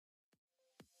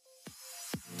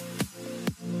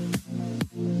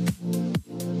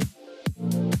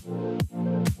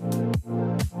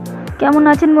কেমন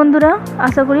আছেন বন্ধুরা?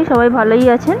 আশা করি সবাই ভালোই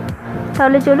আছেন।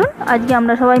 তাহলে চলুন আজকে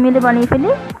আমরা সবাই মিলে বানিয়ে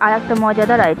ফেলি আর একটা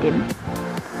মজাদার আইটেম,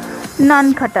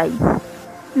 নানখাটাই।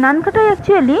 নানখাটাই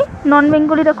অ্যাকচুয়ালি নন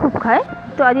বেঙ্গলিরা খুব খায়,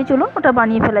 তো আজকে চলুন ওটা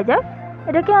বানিয়ে ফেলা যাক।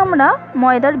 এটাকে আমরা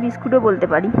ময়দার বিস্কুটও বলতে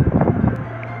পারি।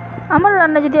 আমার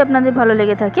রান্না যদি আপনাদের ভালো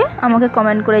লেগে থাকে আমাকে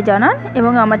কমেন্ট করে জানান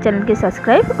এবং আমার চ্যানেলকে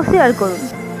সাবস্ক্রাইব ও শেয়ার করুন।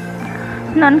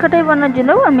 নানখাটাই বানানোর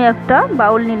জন্য আমি একটা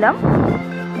বাউল নিলাম।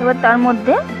 এবার তার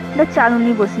মধ্যে একটা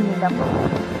চালুনি বসিয়ে নিলাম।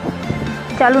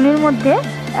 চালুনির মধ্যে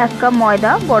 1 কাপ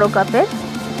ময়দা, বড় কাপের,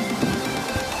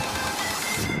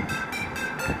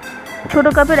 ছোট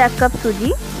কাপের 1 কাপ সুজি,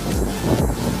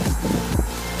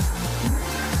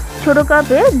 ছোট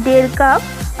কাপে 1.5 কাপ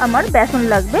আমার বেসন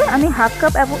লাগবে। আমি 1/2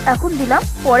 কাপ এখন দিলাম,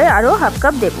 পরে আরও 1/2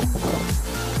 কাপ দেব।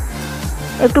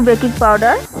 একটু বেকিং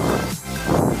পাউডার,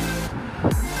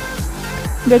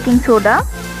 বেকিং সোডা,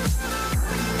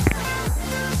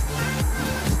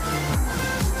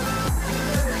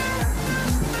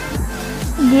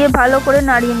 দিয়ে ভালো করে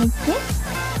নাড়িয়ে নিচ্ছি।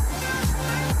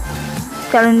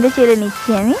 চালুনিতে চেড়ে নিচ্ছি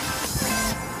আমি।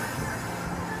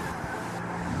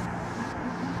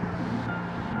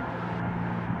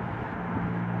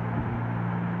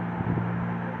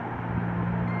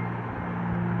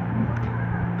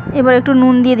 এবার একটু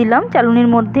নুন দিয়ে দিলাম চালুনির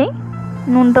মধ্যেই,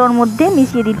 নুনটা ওর মধ্যে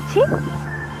মিশিয়ে দিচ্ছি।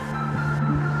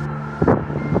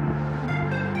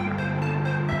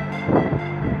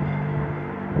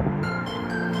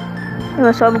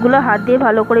 এবার সবগুলো হাত দিয়ে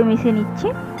ভালো করে মিশিয়ে নিচ্ছি।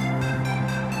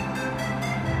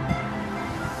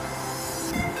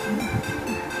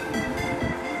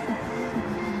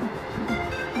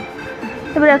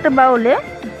 এবার একটা বাউলে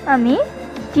আমি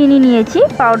চিনি নিয়েছি,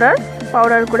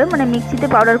 পাউডার করে, মানে মিক্সিতে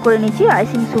পাউডার করে নিয়েছি।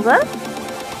 আইসিং সুগার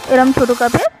এরম ছোট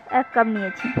কাপে 1 কাপ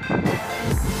নিয়েছি।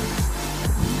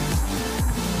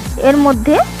 এর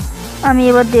মধ্যে আমি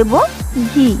এবার দেব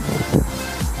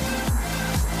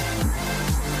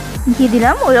ঘি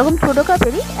দিলাম। ওই রকম ছোট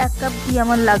কাপেরই 1 কাপ ঘি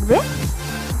আমার লাগবে।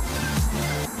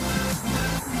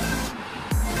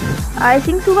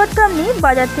 আইসিং সুগারটা আপনি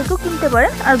বাজার থেকেও কিনতে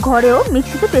পারেন আর ঘরেও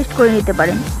মিক্সিতে পেস্ট করে নিতে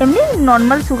পারেন। এমনি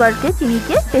নর্মাল সুগারকে,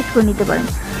 চিনিকে পেস্ট করে নিতে পারেন।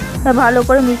 তা ভালো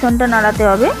করে মিশ্রণটা নাড়াতে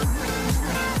হবে।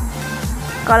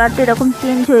 কালারটা এরকম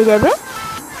চেঞ্জ হয়ে যাবে।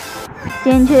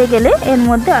 চেঞ্জ হয়ে গেলে এর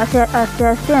মধ্যে আস্তে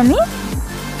আস্তে আমি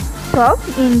সব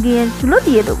ইনগ্রিডিয়েন্টসগুলো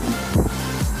দিয়ে দেবো।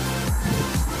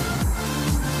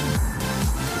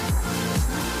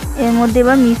 এর মধ্যে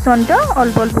এবার মিশ্রণটা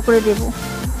অল্প অল্প করে দেব।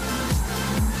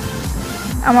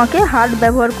 আমাকে হাত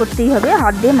ব্যবহার করতেই হবে,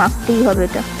 হাত দিয়ে মাখতেই হবে।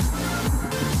 এটা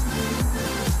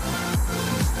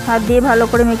হাত দিয়ে ভালো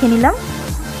করে মেখে নিলাম।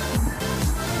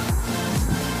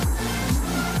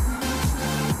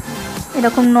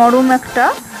 এরকম নরম একটা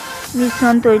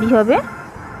মিশ্রণ তৈরি হবে।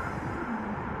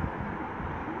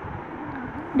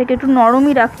 এটাকে একটু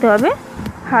নরমই রাখতে হবে।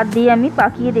 হাত দিয়ে আমি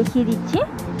পাকিয়ে দেখিয়ে দিচ্ছি।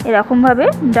 এরকমভাবে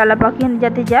ডালা পাকিয়ে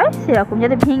যাতে যায়, সেরকম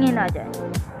যাতে ভেঙে না যায়,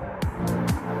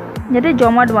 যাতে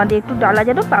জমাট বাঁধে, একটু ডালা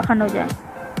যেন পাকানো যায়।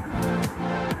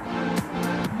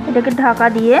 এটাকে ঢাকা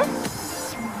দিয়ে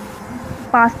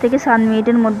 5 থেকে 7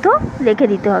 মিনিটের মধ্যে রেখে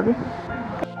দিতে হবে।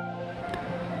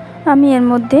 আমি এর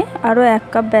মধ্যে আরও 1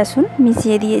 কাপ বেসন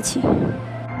মিশিয়ে দিয়েছি।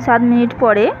 7 মিনিট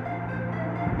পরে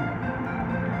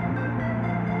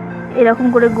এরকম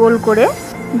করে গোল করে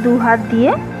 2 হাত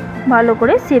দিয়ে ভালো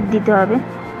করে শেপ দিতে হবে।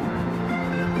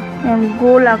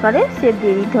 গোল আকারে শেপ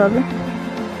দিয়ে দিতে হবে।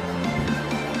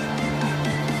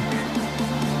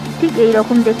 ঠিক এই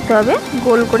রকম দেখতে হবে,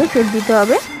 গোল করে শেপ দিতে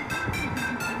হবে।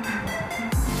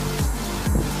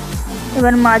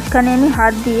 এবার মাঝখানে আমি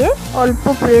হাত দিয়ে অল্প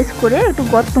প্রেস করে একটু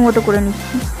গর্ত মতো করে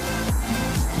নিচ্ছি।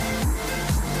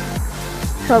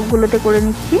 সবগুলোতে করে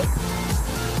নিচ্ছি।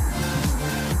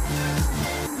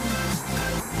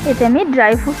 এতে আমি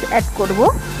ড্রাই ফ্রুটস অ্যাড করব।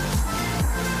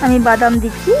 আমি বাদাম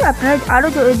দিচ্ছি, আপনারা আরও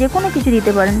যে কোনো কিছু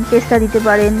দিতে পারেন, পেস্তা দিতে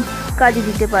পারেন, কাজু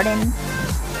দিতে পারেন।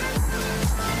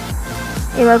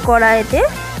 এবার কড়াইতে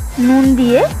নুন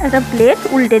দিয়ে একটা প্লেট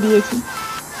উল্টে দিয়েছি।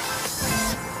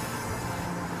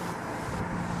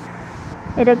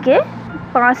 এটাকে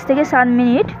 5 থেকে 7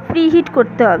 মিনিট প্রি হিট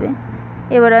করতে হবে।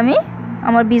 এবার আমি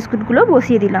আমার বিস্কুটগুলো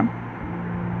বসিয়ে দিলাম,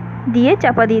 দিয়ে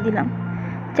চাপা দিয়ে দিলাম।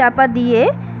 চাপা দিয়ে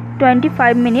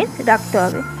 25 মিনিট রাখতে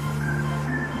হবে,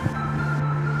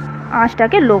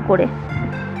 আঁচটাকে লো করে।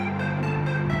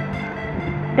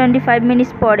 25 মিনিট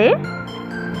পরে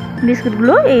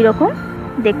বিস্কুটগুলো এইরকম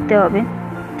দেখতে হবে।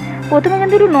 প্রথমে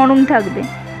কিন্তু একটু নরম থাকবে,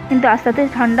 কিন্তু আস্তে আস্তে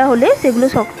ঠান্ডা হলে সেগুলো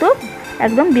শক্ত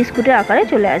একদম বিস্কুটের আকারে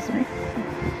চলে আসবে।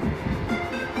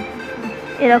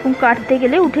 এরকম কাটতে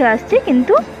গেলে উঠে আসছে,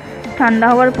 কিন্তু ঠান্ডা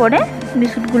হওয়ার পরে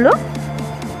বিস্কুটগুলো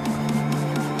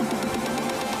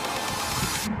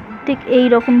ঠিক এই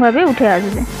রকমভাবে উঠে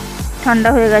আসবে। ঠান্ডা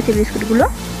হয়ে গেছে বিস্কুটগুলো।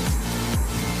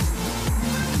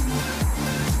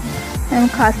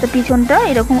 খাস্তা পিছনটা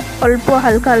এরকম অল্প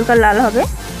হালকা হালকা লাল হবে।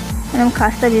 এরকম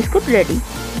খাস্তা বিস্কুট রেডি।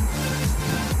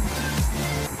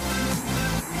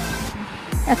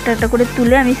 একটা একটা করে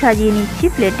তুলে আমি সাজিয়ে নিচ্ছি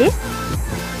প্লেটে।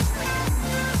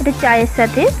 এটা চায়ের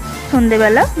সাথে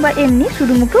সন্ধেবেলা বা এমনি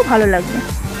শুধু মুখেও ভালো লাগবে।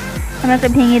 আমি একটা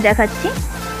ভেঙে দেখাচ্ছি।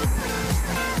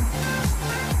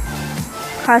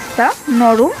 খাস্তা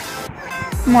নরম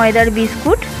ময়দার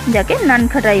বিস্কুট, যাকে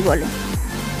নানখাটাই বলে।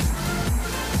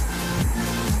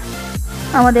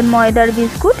 আমাদের ময়দার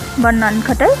বিস্কুট বা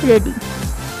নানখাটাই রেডি।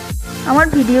 আমার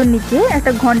ভিডিওর নিচে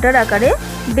একটা ঘন্টার আকারে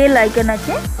বেল আইকন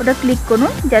আছে, ওটা ক্লিক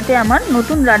করুন যাতে আমার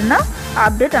নতুন রান্না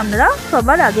আপডেট আমরা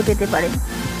সবার আগে পেতে পারেন।